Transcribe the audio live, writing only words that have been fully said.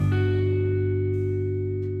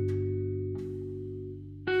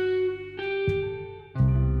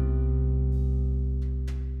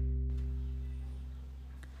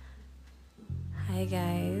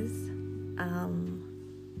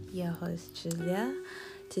host Julia.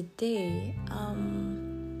 Today,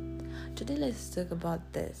 today let's talk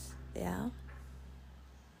about this. Yeah.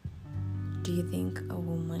 Do you think a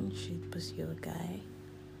woman should pursue a guy?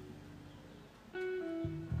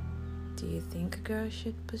 Do you think a girl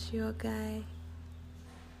should pursue a guy?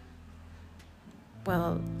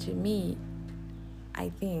 Well, to me, I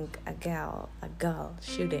think a girl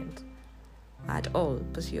shouldn't at all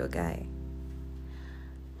pursue a guy.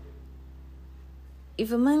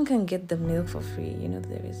 If a man can get the milk for free,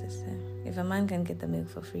 there is this thing. If a man can get the milk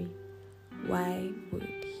for free, why would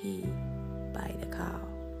he buy the cow?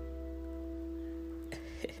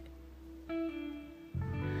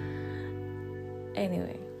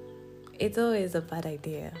 Anyway, it's always a bad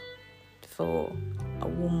idea for a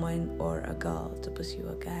woman or a girl to pursue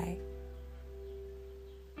a guy.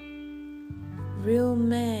 Real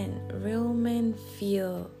men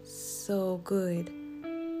feel so good,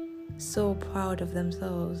 so proud of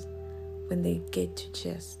themselves when they get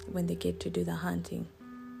to do the hunting.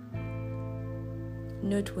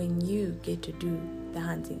 Not when you get to do the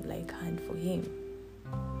hunting, like hunt for him.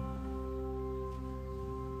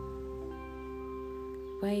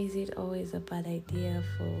 Why is it always a bad idea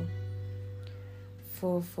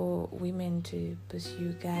for women to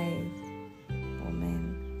pursue guys or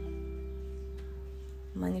men?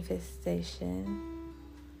 Manifestation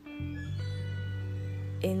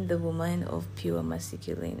in the woman of pure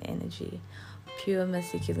masculine energy. Pure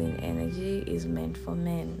masculine energy is meant for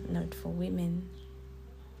men, not for women.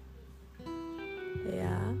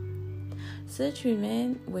 Yeah. Such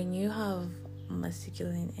women, when you have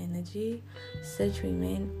masculine energy, such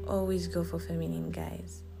women always go for feminine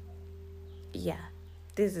guys. Yeah.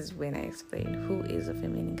 This is when I explain who is a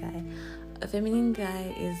feminine guy. A feminine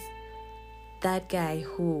guy is that guy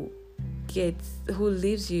who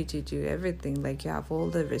leaves you to do everything, like you have all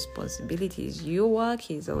the responsibilities. You work,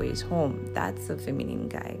 he's always home. That's a feminine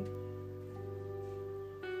guy.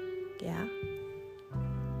 Yeah.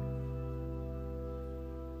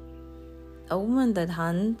 A woman that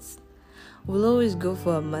hunts will always go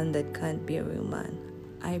for a man that can't be a real man.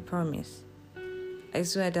 I promise. I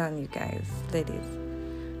swear down, you guys, ladies.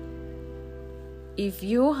 If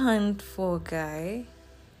you hunt for a guy,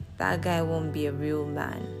 that guy won't be a real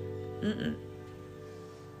man.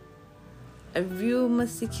 A real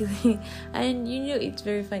masculine, and it's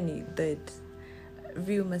very funny that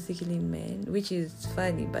real masculine men, which is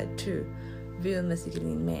funny but true, real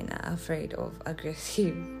masculine men are afraid of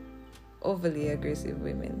overly aggressive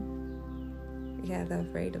women. Yeah, they're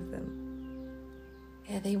afraid of them.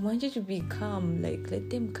 Yeah, they want you to be calm, like let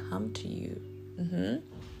them come to you.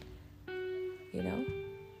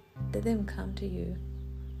 Let them come to you.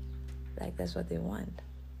 Like that's what they want.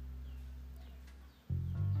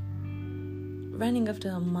 Running after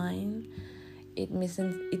a man, it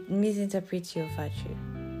misinterprets your virtue.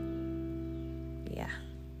 Yeah.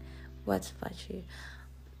 What's virtue?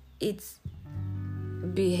 It's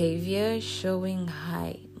behavior showing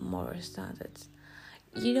high moral standards.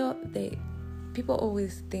 People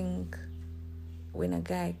always think when a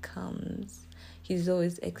guy comes, he's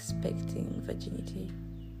always expecting virginity.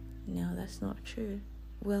 No, that's not true.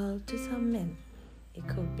 Well, to some men, it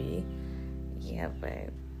could be.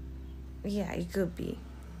 It could be.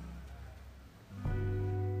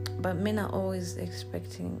 But men are always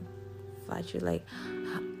expecting virtue. Like,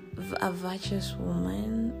 a virtuous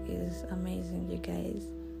woman is amazing, you guys.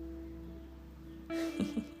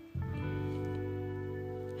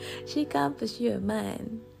 She can't pursue a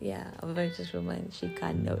man. Yeah, a virtuous woman, she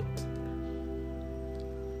cannot.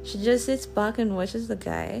 She just sits back and watches the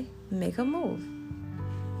guy make a move.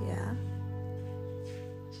 Yeah.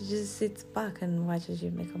 She just sits back and watches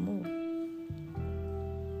you make a move.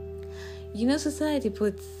 Society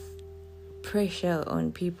puts pressure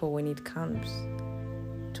on people when it comes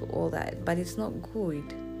to all that, but it's not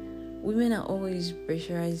good. Women are always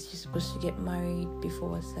pressurized. You're supposed to get married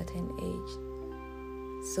before a certain age.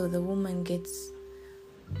 So the woman gets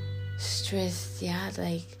stressed,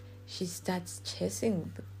 like she starts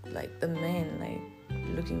chasing the men,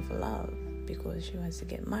 looking for love because she wants to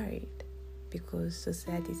get married. Because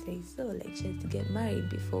society says so, she has to get married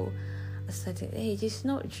before a certain age. It's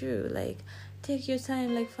not true. Take your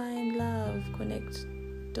time, find love, connect.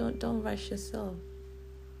 Don't rush yourself.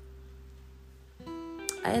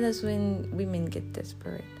 That's when women get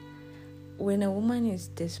desperate. When a woman is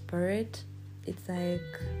desperate, it's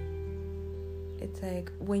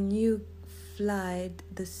like when you flood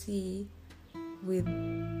the sea with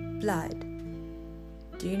blood.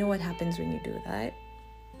 Do you know what happens when you do that?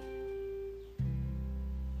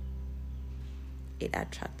 It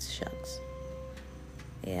attracts sharks.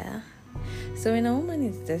 Yeah. So when a woman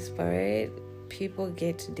is desperate, people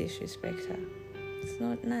get to disrespect her. It's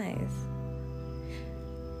not nice.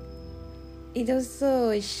 It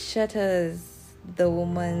also shatters the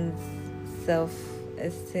woman's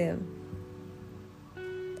self-esteem,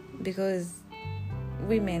 because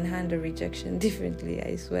women handle rejection differently,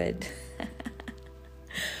 I swear.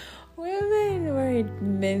 Women weren't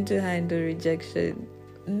meant to handle rejection.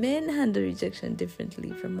 Men handle rejection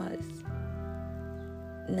differently from us.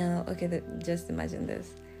 Now, okay, just imagine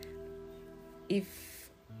this. If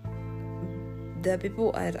the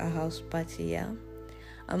people at a house party, yeah,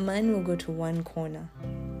 a man will go to one corner,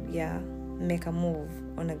 yeah, make a move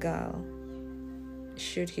on a girl,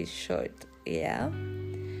 shoot his shot, yeah.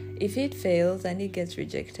 If it fails and he gets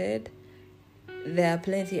rejected, there are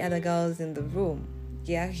plenty other girls in the room,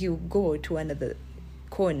 yeah. He'll go to another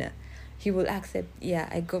corner. He will accept, yeah,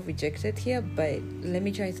 I got rejected here, but let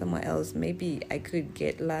me try somewhere else. Maybe I could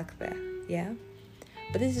get luck there, yeah.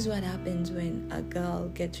 But this is what happens when a girl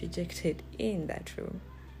gets rejected in that room.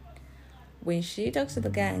 When she talks to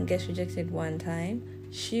the guy and gets rejected one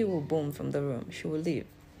time, she will boom from the room. She will leave.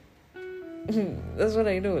 That's what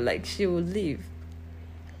I know. Like, she will leave.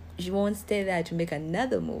 She won't stay there to make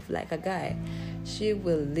another move like a guy. She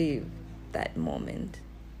will leave that moment,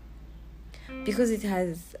 because it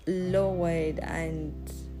has lowered and,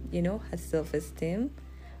 her self-esteem.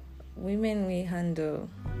 Women, we handle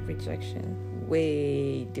rejection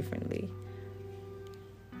way differently.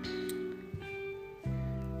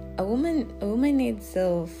 A woman needs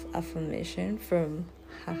self-affirmation from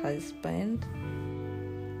her husband.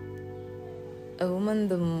 A woman,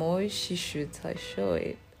 the more she shoots her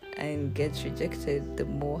shot and gets rejected, the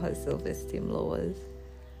more her self-esteem lowers.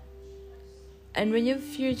 And when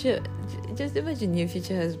just imagine your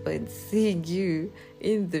future husband seeing you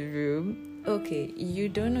in the room. Okay, you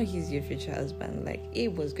don't know he's your future husband, like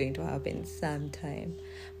it was going to happen sometime,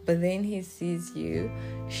 but then he sees you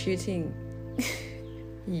shooting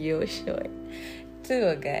your shot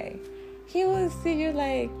to a guy. He will see you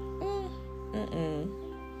like,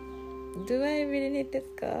 do I really need this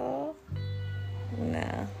girl?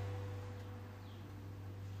 Nah.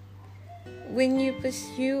 When you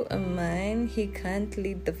pursue a man, he can't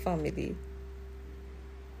lead the family,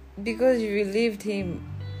 because you relieved him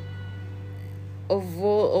of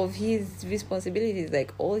all of his responsibilities.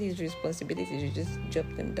 Like, all his responsibilities, you just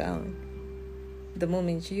drop them down the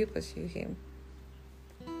moment you pursue him.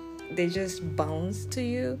 They just bounce to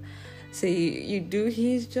you. So you do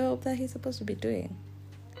his job that he's supposed to be doing.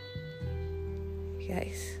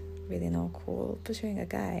 Guys, really not cool pursuing a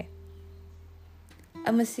guy.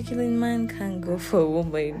 A masculine man can't go for a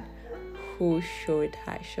woman who shot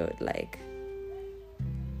her shot. Like,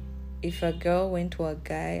 if a girl went to a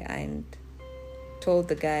guy and told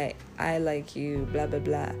the guy, I like you, blah blah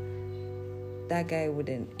blah, that guy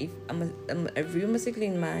wouldn't. If a real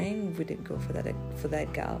masculine man wouldn't go for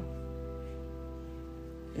that girl.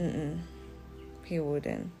 He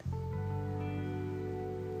wouldn't.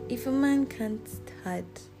 If a man can't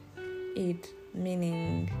start it,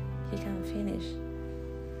 meaning he can't finish.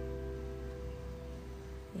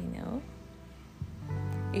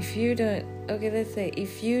 If you don't, let's say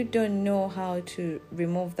if you don't know how to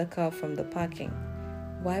remove the car from the parking,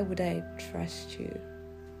 why would I trust you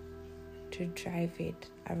to drive it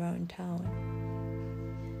around town?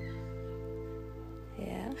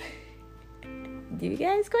 Yeah. Do you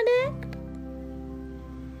guys connect?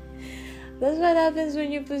 That's what happens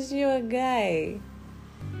when you pursue a guy.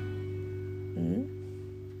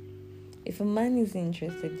 If a man is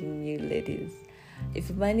interested in you, ladies, if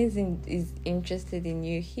a man is interested in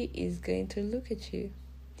you, he is going to look at you.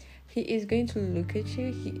 He is going to look at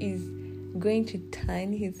you. He is going to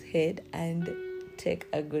turn his head and take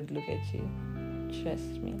a good look at you.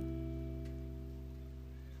 Trust me.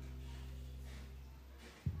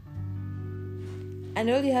 And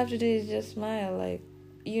all you have to do is just smile. Like,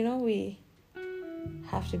 we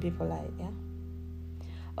have to be polite, yeah?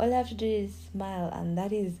 All you have to do is smile,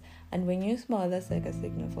 and when you smile, that's like a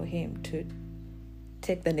signal for him to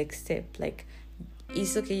take the next step. Like,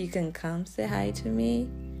 it's okay, you can come say hi to me.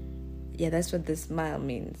 Yeah, that's what the smile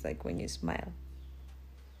means. Like, when you smile,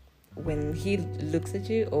 when he looks at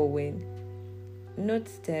you, or when not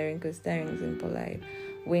staring, because staring is impolite.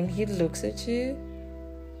 When he looks at you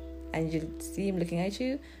and you see him looking at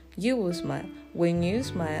you, you will smile. When you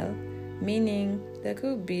smile, meaning there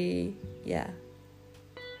could be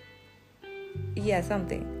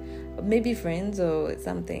something, maybe friends or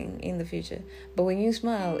something in the future. But when you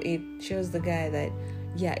smile, it shows the guy that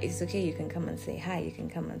it's okay, you can come and say hi, you can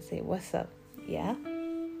come and say what's up. Yeah.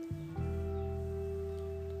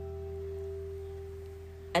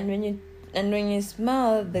 And when you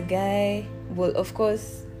smile, the guy will of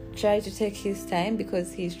course try to take his time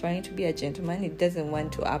because he's trying to be a gentleman. He doesn't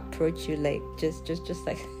want to approach you like just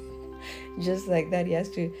like just like that. He has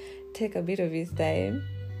to take a bit of his time.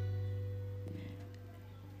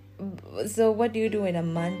 So what do you do when a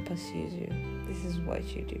man pursues you? This is what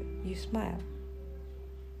you do. You smile.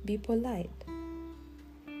 Be polite.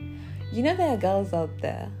 You know there are girls out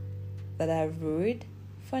there that are rude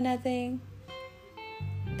for nothing,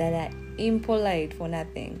 that are impolite for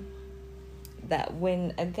nothing, that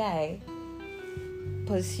when a guy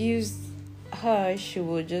pursues her, she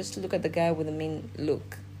will just look at the guy with a mean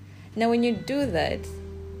look. Now when you do that,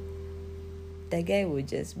 the guy will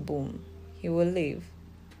just boom. He will leave.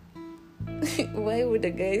 Why would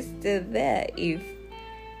the guy stay there if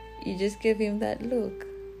you just give him that look?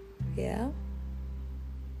 Yeah?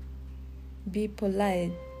 Be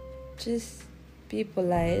polite. Just be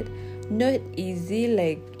polite. Not easy,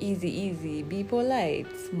 like easy. Be polite.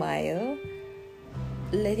 Smile.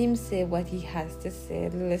 Let him say what he has to say.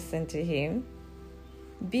 Listen to him.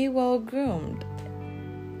 Be well groomed.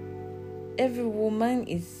 Every woman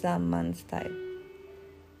is some man's type.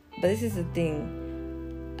 But this is the thing.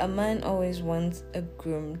 A man always wants a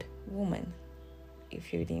groomed woman.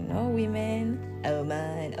 If you didn't know women, a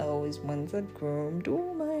man always wants a groomed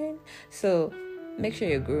woman. So make sure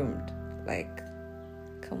you're groomed. Like,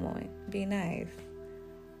 come on, be nice.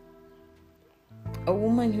 A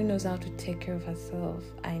woman who knows how to take care of herself,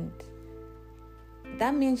 and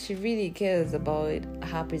that means she really cares about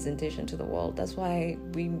her presentation to the world. That's why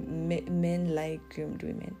men like groomed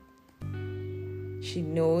women. She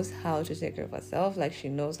knows how to take care of herself, like she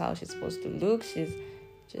knows how she's supposed to look. She's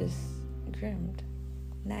just groomed.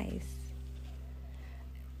 Nice.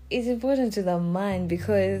 It's important to the man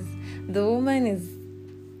because the woman is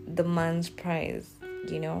the man's prize,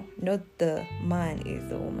 you know? Not the man is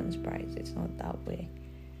the woman's prize. It's not that way.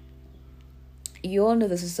 You all know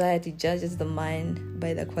the society judges the man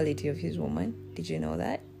by the quality of his woman. Did you know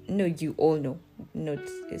that? No, you all know. No,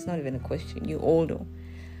 it's not even a question. You all know.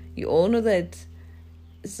 You all know that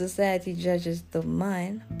society judges the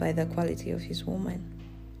man by the quality of his woman.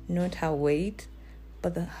 Not her weight,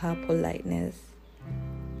 but her politeness.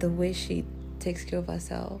 The way she takes care of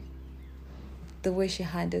herself. The way she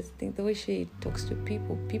handles things. The way she talks to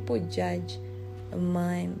people. People judge a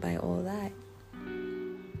man by all that.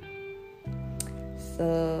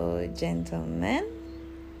 So, gentlemen,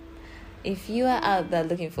 if you are out there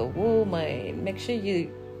looking for a woman, make sure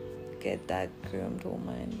you get that groomed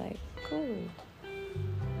woman. Like, cool.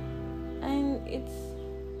 And it's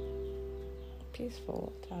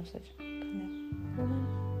peaceful to have such a woman.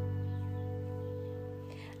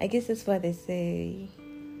 I guess that's why they say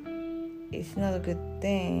it's not a good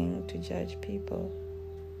thing to judge people.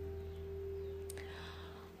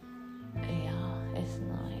 Yeah, it's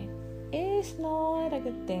not. It's not a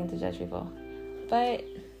good thing to judge people. But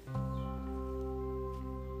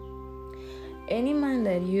any man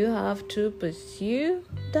that you have to pursue,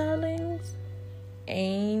 darlings,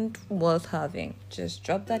 ain't worth having. Just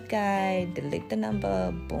drop that guy, delete the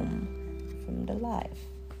number, boom, from the life.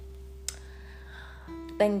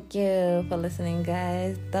 Thank you for listening,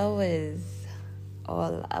 guys. That was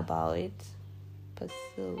all about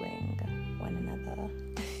pursuing one another.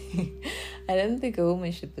 I don't think a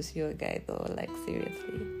woman should pursue a guy though, like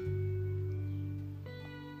seriously.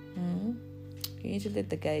 You need to let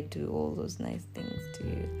the guy do all those nice things to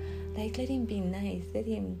you. Like, let him be nice. Let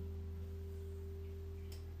him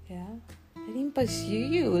pursue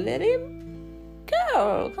you. Let him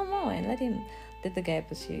go. Come on. Let the guy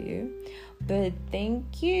pursue you. But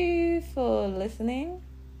thank you for listening,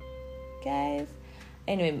 guys.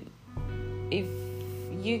 Anyway, if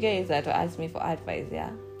you guys are to ask me for advice,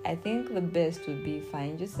 I think the best would be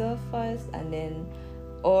find yourself first, and then,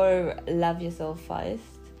 or love yourself first,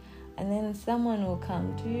 and then someone will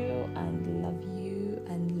come to you and love you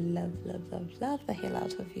and love the hell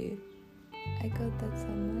out of you. I got that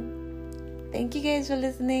someone. Thank you guys for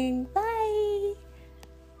listening. Bye.